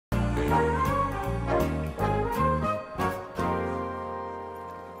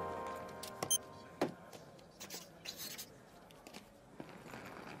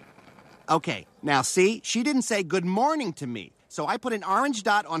Okay, now see, she didn't say good morning to me, so I put an orange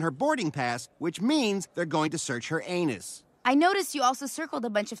dot on her boarding pass, which means they're going to search her anus. I noticed you also circled a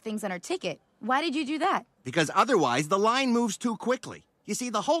bunch of things on her ticket. Why did you do that? Because otherwise, the line moves too quickly. You see,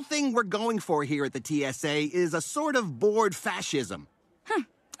 the whole thing we're going for here at the TSA is a sort of bored fascism.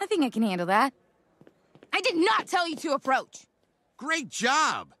 I think I can handle that. I did not tell you to approach. Great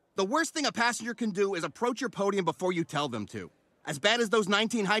job! The worst thing a passenger can do is approach your podium before you tell them to. As bad as those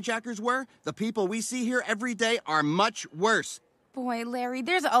 19 hijackers were, the people we see here every day are much worse. Boy, Larry,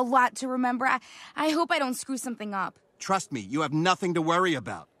 there's a lot to remember. I hope I don't screw something up. Trust me, you have nothing to worry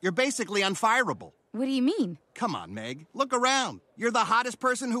about. You're basically unfireable. What do you mean? Come on, Meg. Look around. You're the hottest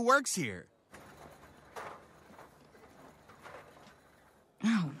person who works here.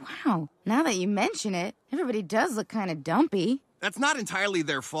 Oh, wow. Now that you mention it, everybody does look kind of dumpy. That's not entirely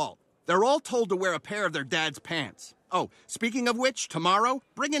their fault. They're all told to wear a pair of their dad's pants. Oh, speaking of which, tomorrow,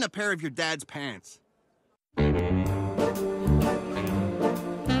 bring in a pair of your dad's pants.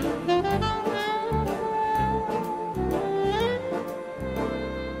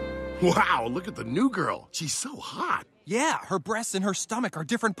 Wow, look at the new girl. She's so hot. Yeah, her breasts and her stomach are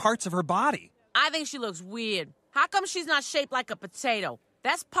different parts of her body. I think she looks weird. How come she's not shaped like a potato?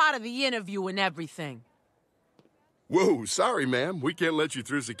 That's part of the interview and everything. Whoa, sorry, ma'am. We can't let you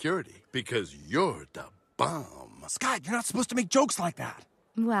through security because you're the bomb. Scott, you're not supposed to make jokes like that.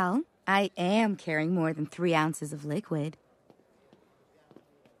 Well, I am carrying more than 3 ounces of liquid.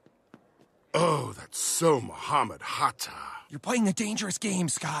 Oh, that's so Muhammad Hatta. You're playing a dangerous game,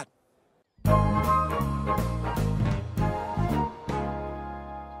 Scott.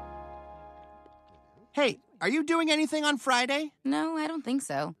 Hey, are you doing anything on Friday? No, I don't think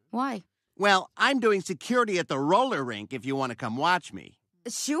so. Why? Well, I'm doing security at the roller rink if you want to come watch me.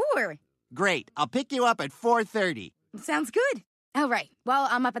 Sure. Great. I'll pick you up at 4:30. Sounds good. All right. Well,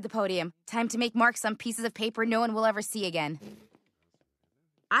 I'm up at the podium. Time to make marks on pieces of paper no one will ever see again.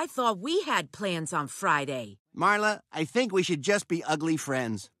 I thought we had plans on Friday. Marla, I think we should just be ugly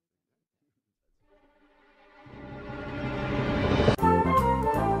friends.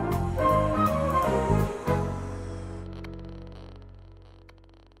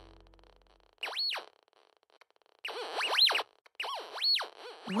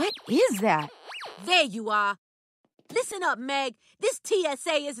 What is that? There you are. Listen up, Meg. This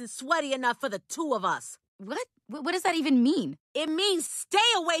TSA isn't sweaty enough for the two of us. What? What does that even mean? It means stay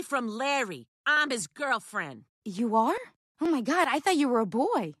away from Larry. I'm his girlfriend. You are? Oh my God, I thought you were a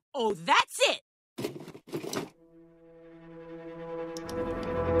boy. Oh, that's it.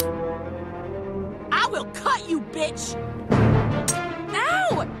 I will cut you, bitch.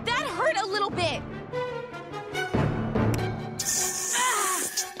 Ow! That hurt a little bit.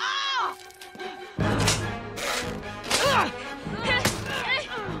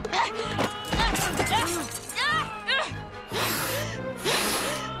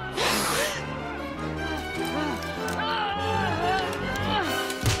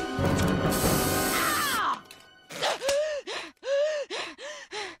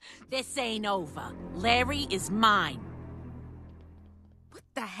 This ain't over. Larry is mine. What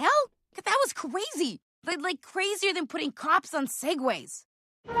the hell? That was crazy. Like crazier than putting cops on Segways.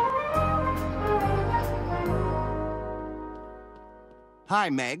 Hi,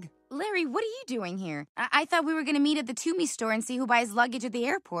 Meg. Larry, what are you doing here? I thought we were going to meet at the Toomey store and see who buys luggage at the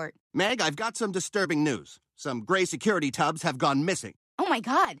airport. Meg, I've got some disturbing news. Some gray security tubs have gone missing. Oh my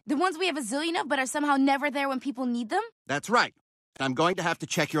God, the ones we have a zillion of but are somehow never there when people need them? That's right. And I'm going to have to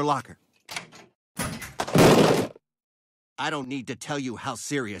check your locker. I don't need to tell you how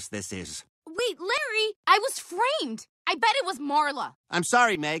serious this is. Wait, Larry, I was framed. I bet it was Marla. I'm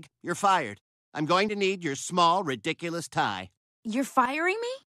sorry, Meg. You're fired. I'm going to need your small, ridiculous tie. You're firing me?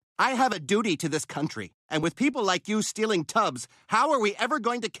 I have a duty to this country. And with people like you stealing tubs, how are we ever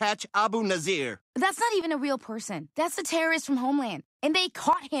going to catch Abu Nazir? That's not even a real person. That's the terrorist from Homeland. And they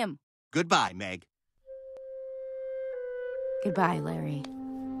caught him. Goodbye, Meg. Goodbye, Larry.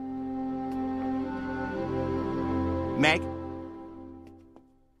 Meg,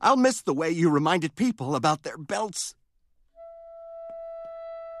 I'll miss the way you reminded people about their belts.